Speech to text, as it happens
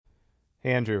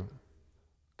Hey, Andrew,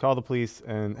 call the police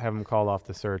and have them call off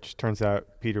the search. Turns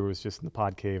out Peter was just in the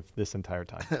pod cave this entire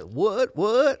time. What?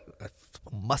 It's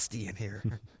musty in here.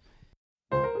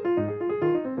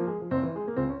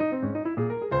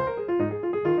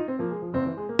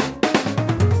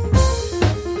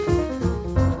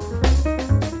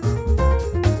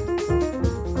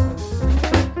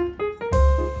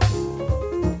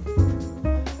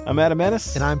 I'm Adam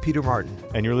Ennis. And I'm Peter Martin.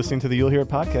 And you're listening to the You'll Hear It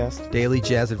podcast. Daily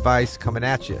jazz advice coming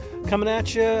at you. Coming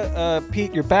at you.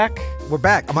 Pete, you're back. We're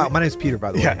back. My name's Peter,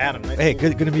 by the way. Yeah, Adam. Nice hey,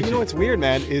 good to meet you. You know what's weird,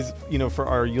 man, is, for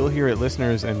our You'll Hear It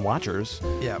listeners and watchers,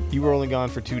 yeah, you were only gone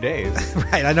for 2 days.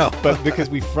 Right, I know. But because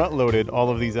we front-loaded all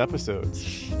of these episodes.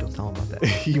 Shh, don't tell them about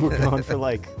that. You were gone for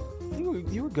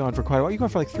you were gone for quite a while. You were gone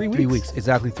for like 3 weeks. 3 weeks,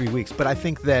 exactly 3 weeks. But I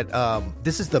think that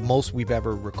this is the most we've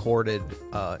ever recorded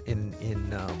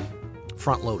in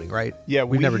front loading, right? Yeah,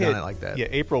 we've never done it like that. Yeah,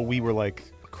 April, we were like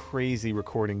crazy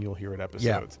recording You'll Hear It episodes.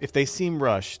 Yeah. If they seem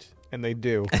rushed, and they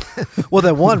do. Well,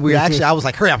 that one, I was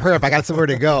like, hurry up, I got somewhere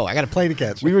to go. I got a plane to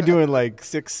catch. We were doing like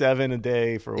 6, 7 a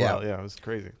day for a while. Yeah, it was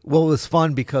crazy. Well, it was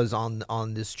fun because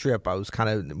on this trip, I was kind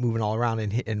of moving all around,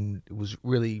 and it was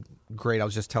really great. I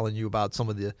was just telling you about some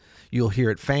of the You'll Hear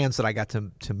It fans that I got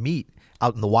to meet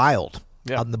out in the wild.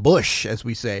 Yeah. Out in the bush, as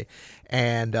we say.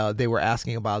 And they were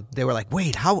asking about, they were like,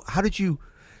 wait, how did you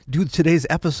do today's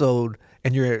episode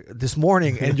and you're this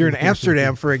morning and you're in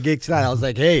Amsterdam for a gig tonight? I was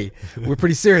like, hey, we're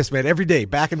pretty serious, man, every day,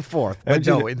 back and forth. But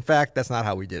no, in fact, that's not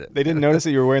how we did it. They didn't notice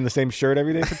that you were wearing the same shirt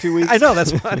every day for 2 weeks? I know,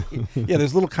 that's funny. Yeah,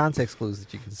 there's little context clues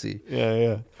that you can see.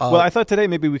 Yeah. Well, I thought today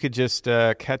maybe we could just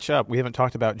catch up. We haven't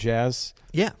talked about jazz.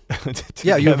 Yeah.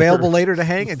 Yeah, you available later to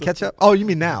hang and catch up? Oh, you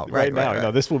mean now? Right now. Right.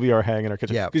 No, this will be our hang and our catch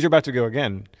up. Yeah. Because you're about to go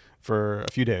again for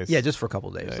a few days. Yeah, just for a couple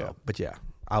of days. Yeah. But yeah,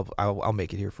 I'll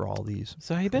make it here for all these.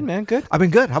 So how you been, man? Good? I've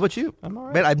been good. How about you? I'm all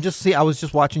right. Man, I was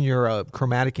just watching your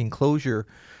chromatic enclosure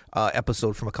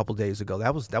episode from a couple days ago.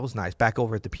 That was nice. Back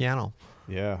over at the piano.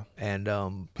 Yeah. And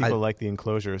people like the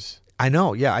enclosures. I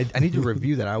know, yeah. I need to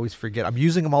review that. I always forget. I'm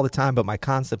using them all the time, but my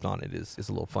concept on it is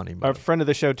a little funny. Our friend of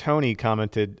the show, Tony,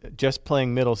 commented, just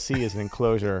playing middle C is an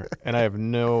enclosure, and I have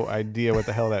no idea what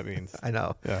the hell that means. I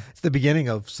know. Yeah. It's the beginning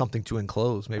of something to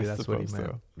enclose. Maybe that's what he meant.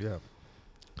 So.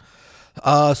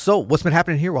 Yeah. So what's been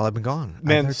happening here while I've been gone?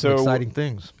 Man, I've heard some exciting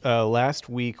things. Last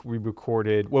week we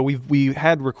recorded, we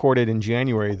had recorded in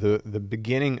January the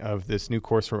beginning of this new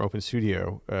course from Open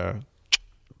Studio.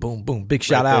 Boom, boom. Big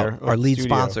shout out. Our lead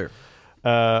sponsor.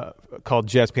 Called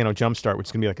Jazz Piano Jumpstart, which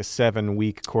is going to be like a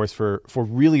 7-week course for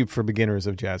beginners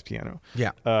of jazz piano.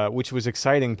 Yeah. Which was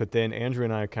exciting, but then Andrew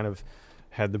and I kind of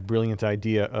had the brilliant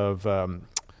idea of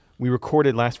we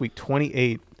recorded last week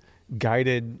 28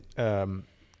 guided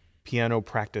piano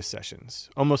practice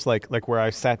sessions, almost like where I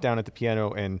sat down at the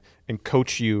piano and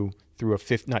coach you through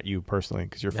not you personally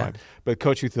because you're fine, but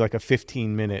coach you through like a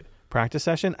 15-minute practice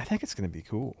session. I think it's going to be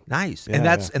cool. Nice.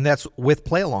 Yeah, and that's with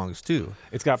play-alongs too.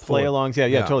 It's got play-alongs.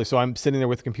 Yeah, totally. So I'm sitting there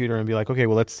with the computer and be like, okay,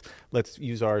 well let's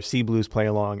use our C blues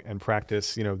play-along and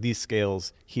practice, these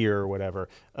scales here or whatever.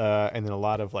 And then a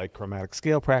lot of like chromatic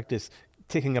scale practice,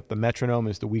 ticking up the metronome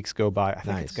as the weeks go by. I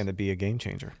think it's going to be a game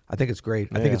changer. I think it's great.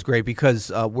 I think it's great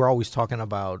because we're always talking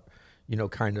about,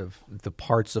 kind of the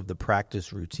parts of the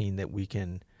practice routine that we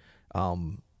can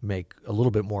make a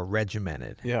little bit more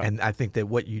regimented. Yeah. And I think that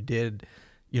what you did,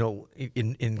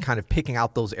 in kind of picking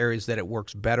out those areas that it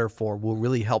works better for will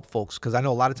really help folks. Because I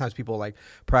know a lot of times people are like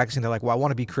practicing, they're like, well, I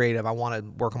want to be creative. I want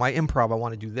to work on my improv. I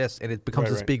want to do this. And it becomes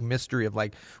this big mystery of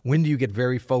like, when do you get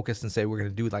very focused and say, we're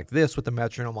going to do like this with the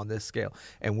metronome on this scale?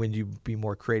 And when do you be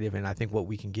more creative? And I think what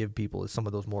we can give people is some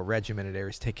of those more regimented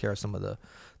areas, take care of some of the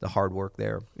hard work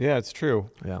there. Yeah, it's true.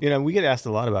 Yeah. We get asked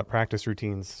a lot about practice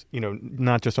routines,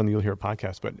 not just on the You'll Hear It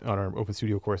podcast, but on our Open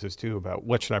Studio courses too, about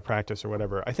what should I practice or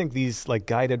whatever. I think these like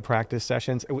guided practice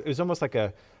sessions, it was almost like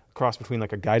a cross between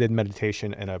like a guided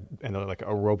meditation and a like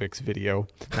aerobics video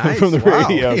from the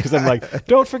radio. Because I'm like,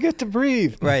 don't forget to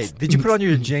breathe. Right. Did you put on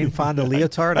your Jane Fonda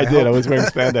leotard? I did. I was wearing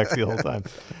spandex the whole time.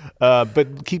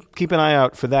 But keep an eye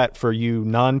out for that for you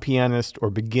non-pianist or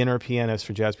beginner pianist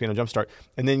for Jazz Piano Jumpstart.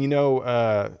 And then,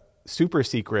 super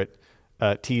secret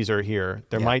teaser here.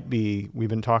 There might be, we've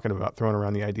been talking about throwing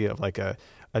around the idea of like a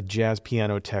jazz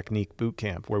piano technique boot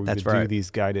camp where we would do these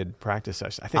guided practice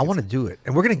sessions. I want to do it,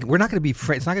 and we're not going to be it's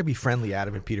not going to be friendly,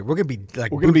 Adam and Peter. We're going to be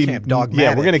like boot camp dogmatic. Yeah,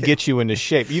 we're going to get you into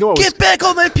shape. Get back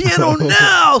on that piano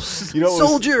now,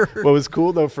 soldier. What was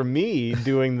cool though for me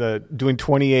doing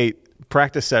 28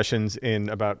 practice sessions in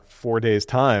about 4 days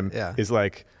time is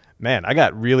like man, I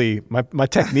got really my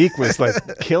technique was like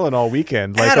killing all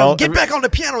weekend. Like, Adam, get back on the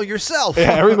piano yourself.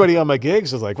 Yeah, everybody on my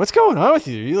gigs was like, "What's going on with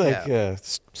you? You're like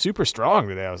super strong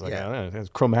today." I was like, "I don't know, it has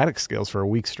chromatic skills for a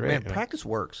week straight." Man, practice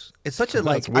works. It's such a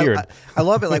like. It's weird. I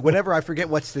love it. Like whenever I forget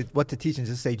what to teach and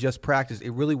just say just practice,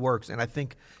 it really works. And I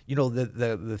think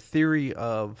the theory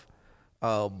of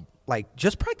like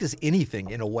just practice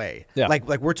anything in a way. Yeah. Like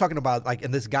we're talking about like,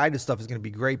 and this guided stuff is going to be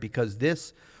great because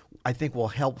this, I think, will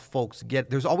help folks get.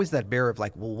 There's always that barrier of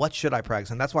like, well, what should I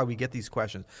practice? And that's why we get these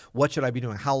questions. What should I be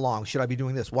doing? How long should I be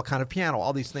doing this? What kind of piano?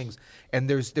 All these things. And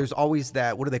there's always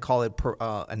that. What do they call it?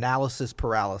 Analysis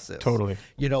paralysis. Totally.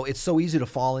 It's so easy to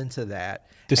fall into that.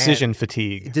 Decision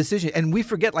fatigue. And we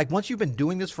forget, like, once you've been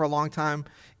doing this for a long time,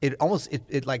 it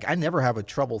like, I never have a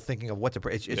trouble thinking of what to.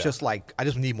 It's just like, I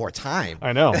just need more time.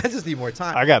 I know. I just need more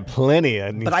time. I got plenty.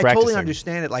 But I totally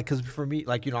understand it. Like, because for me,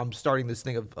 like, I'm starting this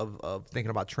thing of thinking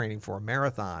about training for a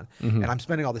marathon, and I'm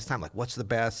spending all this time, like, what's the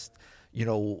best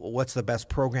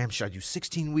program? Should I do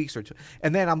 16 weeks or 2?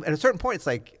 And then I'm at a certain point, it's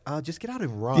like, just get out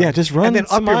and run. Yeah, just run. And then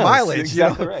up your mileage.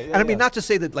 Exactly right. Yeah, and I mean, not to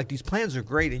say that like these plans are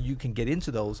great and you can get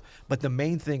into those, but the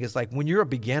main thing is like when you're a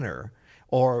beginner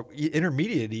or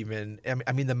intermediate even,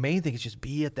 I mean, the main thing is just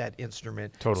be at that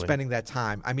instrument, spending that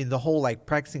time. I mean, the whole like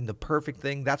practicing the perfect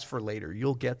thing, that's for later.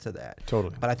 You'll get to that.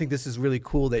 Totally. But I think this is really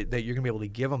cool that you're going to be able to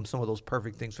give them some of those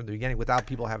perfect things from the beginning without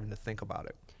people having to think about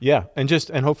it. Yeah, and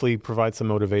hopefully provide some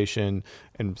motivation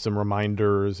and some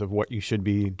reminders of what you should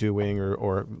be doing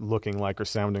or looking like or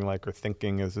sounding like or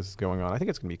thinking as this is going on. I think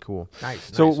it's going to be cool.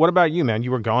 Nice. So what about you, man?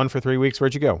 You were gone for 3 weeks.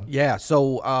 Where'd you go? Yeah,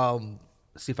 so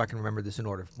let's see if I can remember this in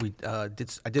order. I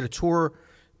did a tour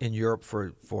in Europe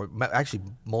for actually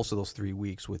most of those 3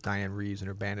 weeks with Diane Reeves and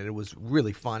her band, and it was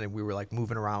really fun, and we were like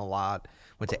moving around a lot.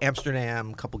 Went to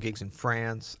Amsterdam, a couple gigs in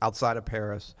France, outside of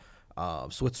Paris.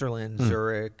 Switzerland,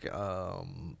 Zurich.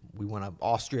 We went up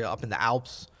Austria, up in the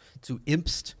Alps to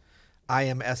Imst,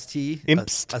 IMST,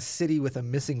 Imst. A city with a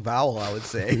missing vowel, I would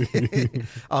say.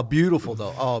 Beautiful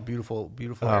though. Oh, beautiful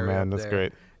Oh area man, that's there.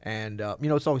 great. And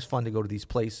it's always fun to go to these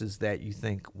places that you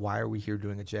think, why are we here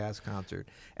doing a jazz concert?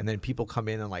 And then people come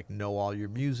in and like know all your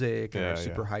music and are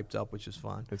super hyped up, which is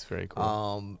fun. It's very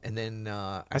cool. And then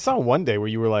I saw one day where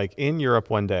you were like in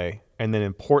Europe one day and then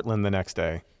in Portland the next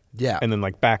day. Yeah. And then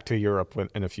like back to Europe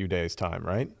in a few days' time,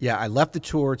 right? Yeah, I left the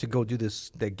tour to go do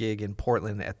the gig in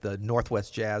Portland at the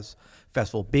Northwest Jazz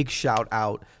Festival. Big shout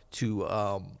out to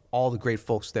all the great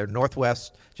folks there.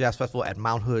 Northwest Jazz Festival at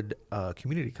Mount Hood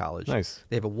Community College. Nice.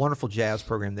 They have a wonderful jazz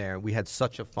program there. We had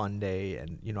such a fun day.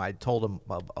 And, I told them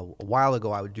a while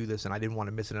ago I would do this, and I didn't want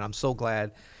to miss it. And I'm so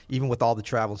glad, even with all the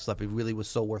travel and stuff, it really was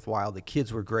so worthwhile. The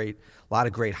kids were great. A lot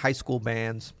of great high school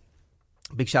bands.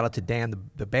 Big shout out to Dan,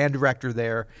 the band director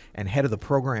there and head of the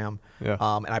program. Yeah.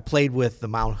 And I played with the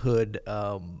Mount Hood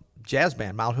jazz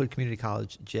band, Mount Hood Community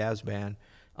College jazz band.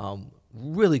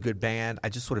 Really good band. I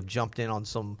just sort of jumped in on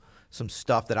some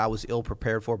stuff that I was ill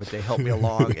prepared for, but they helped me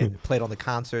along and played on the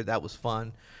concert. That was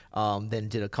fun. Then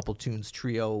did a couple tunes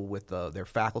trio with their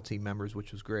faculty members,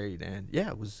 which was great. And yeah,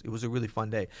 it was a really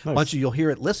fun day. Nice. A bunch of you'll hear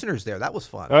it listeners there. That was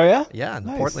fun. Oh yeah? Yeah, in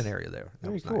the Portland area there. That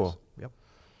Very was cool. Nice. Yep.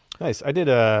 Nice.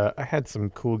 I had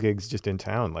some cool gigs just in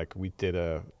town. Like we did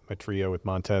a trio with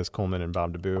Montez Coleman and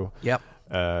Bob DeBoo. Yep.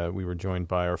 We were joined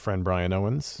by our friend Brian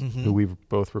Owens, who we've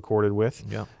both recorded with.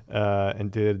 Yeah.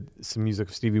 And did some music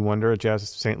of Stevie Wonder at Jazz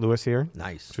St. Louis here.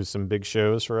 Nice. Which was some big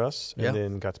shows for us. Yeah. And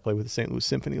then got to play with the St. Louis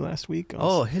Symphony last week.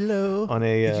 Oh, hello.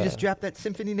 Did you just drop that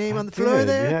symphony name on the floor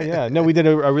there? Yeah. No, we did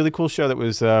a really cool show that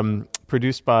was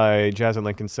produced by Jazz at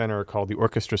Lincoln Center called The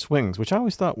Orchestra Swings, which I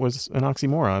always thought was an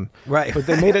oxymoron. Right. But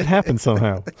they made it happen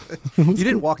somehow. You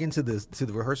didn't walk into the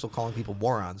rehearsal calling people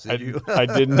morons, did you? I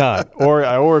did not.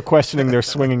 Or questioning their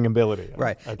swinging ability.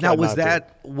 Right. Now, was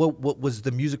that what was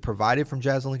the music provided from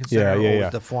Jazz at Lincoln Center? Yeah. Or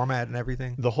was the format and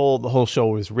everything? The whole show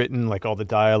was written, like all the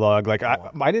dialogue. Like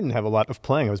I didn't have a lot of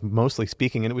playing. I was mostly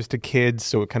speaking, and it was to kids,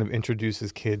 so it kind of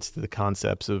introduces kids to the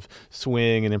concepts of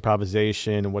swing and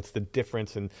improvisation and what's the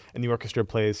difference. And the orchestra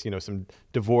plays, some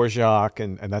Dvorak,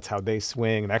 and that's how they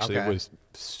swing. And actually, It was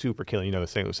super killing. The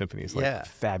St. Louis Symphony is like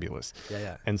fabulous.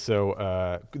 Yeah. And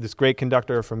so this great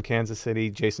conductor from Kansas City,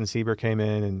 Jason Sieber, came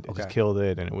in and just killed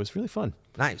it, and it was really fun.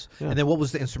 Nice. Yeah. And then what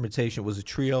was the instrumentation? Was it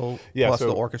trio plus so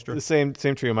the orchestra? The same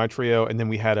trio, my trio, and then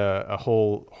we had a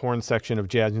whole horn section of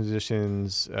jazz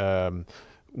musicians.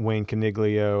 Wayne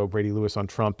Caniglio, Brady Lewis on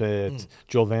trumpet,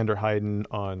 Joel Vanderheiden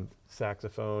on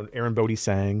saxophone, Aaron Bodie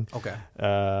sang. Okay.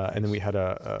 And then we had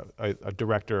a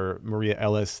director, Maria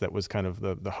Ellis, that was kind of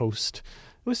the host.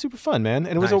 It was super fun, man.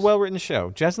 And it was a well-written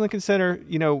show. Jazz at Lincoln Center,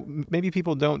 maybe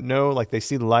people don't know, like they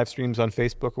see the live streams on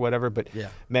Facebook or whatever, but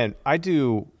man, I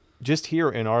do just here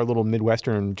in our little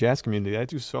Midwestern jazz community, I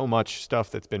do so much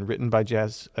stuff that's been written by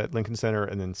Jazz at Lincoln Center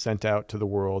and then sent out to the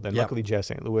world. And luckily, Jazz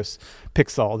St. Louis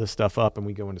picks all this stuff up, and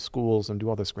we go into schools and do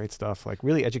all this great stuff, like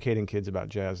really educating kids about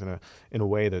jazz in a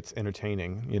way that's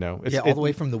entertaining. All the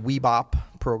way from the Weebop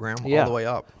program all the way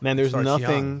up. Man, there's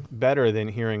nothing better than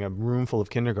hearing a room full of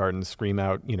kindergartens scream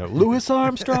out, Louis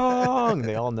Armstrong.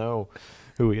 They all know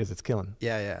who he is. It's killing.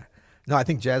 Yeah. No, I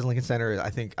think Jazz Lincoln Center, I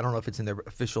don't know if it's in their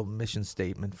official mission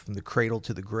statement, from the cradle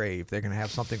to the grave. They're going to have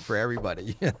something for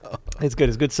everybody. It's good.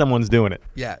 It's good someone's doing it.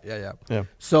 Yeah.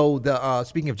 So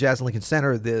speaking of Jazz Lincoln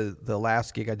Center, the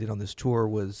last gig I did on this tour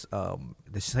was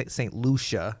the St.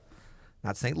 Lucia,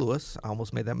 not St. Louis. I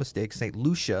almost made that mistake. St.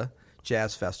 Lucia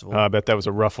Jazz Festival. I bet that was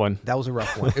a rough one. That was a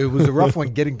rough one. It was a rough one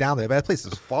getting down there. That place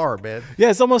is far, man. Yeah,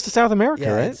 it's almost to South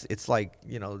America, right? It's like,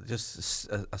 just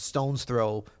a stone's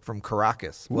throw from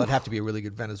Caracas. Well, it'd have to be a really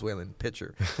good Venezuelan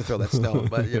pitcher to throw that stone,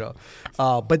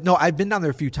 but no, I've been down there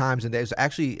a few times, and there's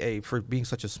actually for being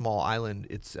such a small island,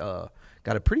 it's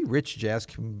got a pretty rich jazz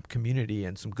community,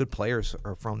 and some good players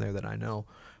are from there that I know.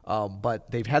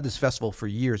 But they've had this festival for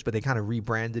years, but they kind of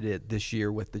rebranded it this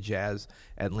year with the Jazz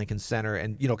at Lincoln Center,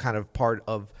 and kind of part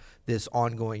of this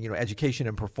ongoing education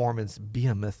and performance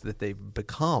behemoth that they've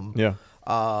become.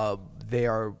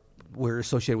 We're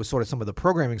associated with sort of some of the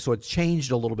programming, so it's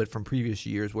changed a little bit from previous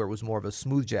years where it was more of a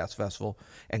smooth jazz festival,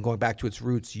 and going back to its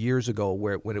roots years ago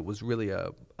when it was really a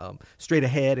straight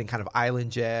ahead and kind of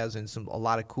island jazz and a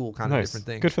lot of cool kind of different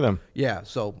things. Good for them. Yeah.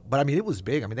 So, but it was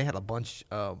big. They had a bunch.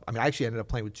 I actually ended up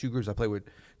playing with two groups. I played with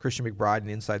Christian McBride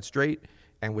and Inside Straight,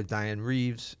 and with Diane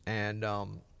Reeves and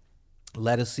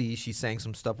Lettucey. She sang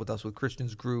some stuff with us with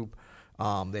Christian's group.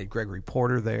 They had Gregory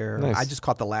Porter there. Nice. I just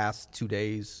caught the last 2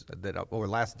 days or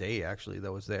last day actually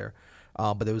that was there.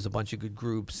 But there was a bunch of good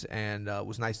groups, and it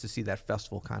was nice to see that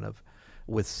festival kind of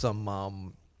with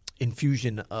some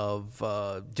infusion of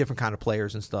different kind of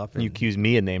players and stuff. And you accuse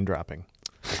me of name dropping.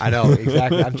 I know,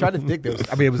 exactly. I'm trying to think.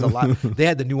 It was a lot. They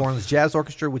had the New Orleans Jazz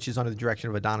Orchestra, which is under the direction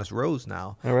of Adonis Rose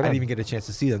now. Oh, right. I didn't even get a chance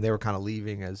to see them. They were kind of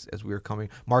leaving as we were coming.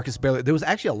 Marcus Baylor. There was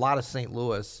actually a lot of St.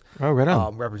 Louis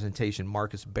representation.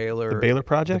 Marcus Baylor. The Baylor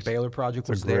Project? The Baylor Project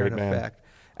was there in effect.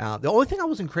 The only thing I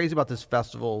wasn't crazy about this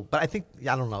festival, but I think,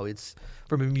 I don't know, it's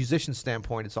from a musician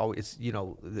standpoint,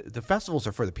 the festivals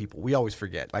are for the people. We always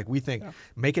forget. Like, we think,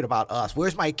 make it about us.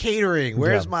 Where's my catering?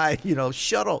 Where's my,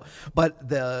 shuttle?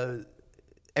 But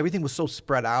everything was so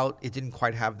spread out, it didn't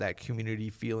quite have that community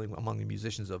feeling among the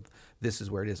musicians of this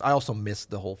is where it is. I also missed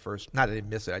the whole first, not that I didn't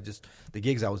miss it, the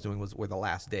gigs I was doing were the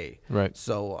last day. Right.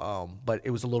 So, but it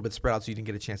was a little bit spread out, so you didn't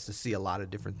get a chance to see a lot of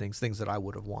different things that I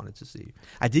would have wanted to see.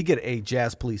 I did get a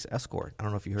jazz police escort. I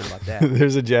don't know if you heard about that.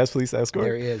 There's a jazz police escort?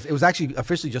 There is. It was actually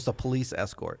officially just a police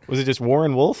escort. Was it just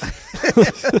Warren Wolf?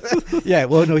 Yeah,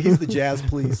 well, no, he's the jazz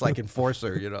police,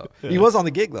 enforcer, Yeah. He was on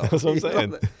the gig, though. That's what I'm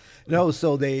saying. No,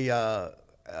 so they...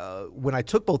 when I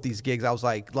took both these gigs, I was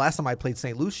like, last time I played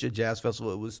St. Lucia Jazz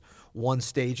Festival, it was one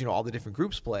stage, all the different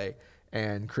groups play.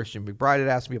 And Christian McBride had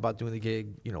asked me about doing the gig,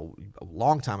 a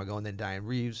long time ago. And then Diane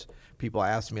Reeves, people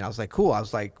asked me, and I was like, cool. I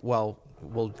was like, well,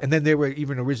 and then they were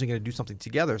even originally going to do something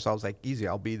together. So I was like, easy,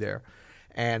 I'll be there.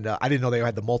 And I didn't know they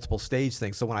had the multiple stage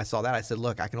thing. So when I saw that, I said,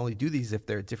 look, I can only do these if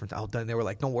they're different. And they were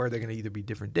like, don't worry, they're going to either be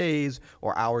different days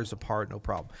or hours apart, no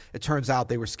problem. It turns out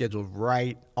they were scheduled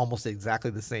almost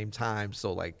exactly the same time.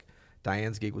 So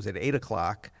Diane's gig was at 8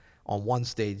 o'clock on one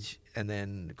stage, and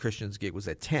then Christian's gig was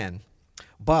at 10.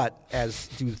 But as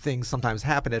do things sometimes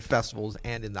happen at festivals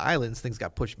and in the islands, things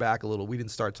got pushed back a little. We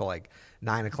didn't start till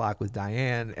 9 o'clock with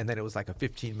Diane, and then it was a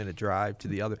 15-minute drive to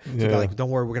the other. So they're don't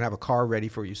worry, we're going to have a car ready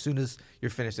for you. As soon as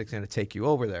you're finished, it's going to take you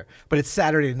over there. But it's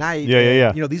Saturday night.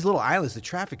 Yeah. These little islands, the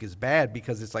traffic is bad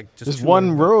because it's just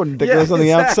one road that goes on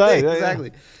the outside.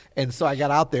 Exactly. And so I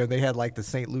got out there, and they had the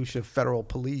St. Lucia Federal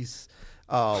Police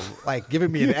giving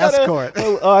me an escort.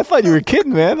 Oh, I thought you were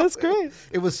kidding, man. That's great.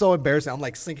 It was so embarrassing.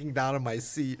 I'm sinking down in my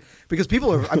seat because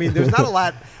people are, there's not a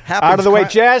lot happening. Out of the way,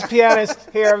 jazz pianist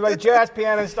here, everybody. Jazz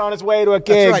pianist on his way to a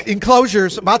gig. That's right.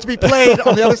 Enclosures about to be played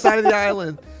on the other side of the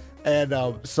island. And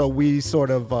so we sort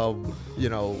of,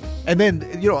 and then,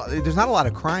 there's not a lot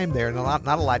of crime there, and not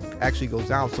a lot actually goes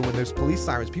down. So when there's police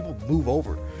sirens, people move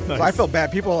over. Nice. So I felt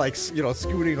bad. People are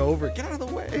scooting over. Get out of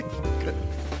the way.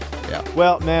 Yeah.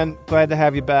 Well, man, glad to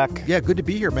have you back. Yeah, good to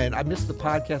be here, man. I missed the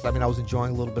podcast. I was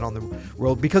enjoying a little bit on the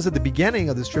road because at the beginning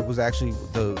of this trip was actually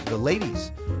the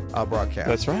ladies broadcast.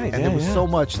 That's right. And there was so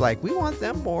much we want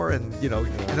them more, and and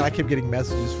then I kept getting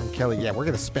messages from Kelly. Yeah, we're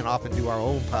gonna spin off and do our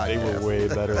own podcast. They were way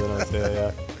better than us.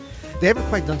 Yeah. They haven't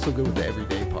quite done so good with the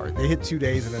everyday part. They hit 2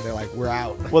 days and then they're like, we're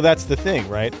out. Well, that's the thing,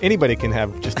 right? Anybody can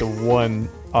have just a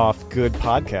one-off good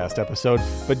podcast episode,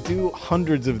 but do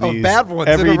hundreds of these bad ones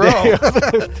every in a row. day.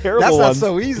 Terrible That's not ones.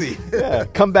 so easy. Yeah,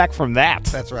 come back from that.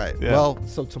 That's right. Yeah. Well,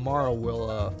 so tomorrow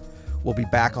we'll be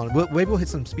back on. Maybe we'll hit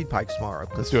some speed pipes tomorrow.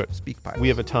 Let's do it. Speak pipes. We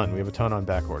have a ton. We have a ton on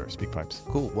back order. Speak pipes.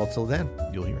 Cool. Well, till then.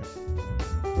 You'll hear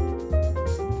it.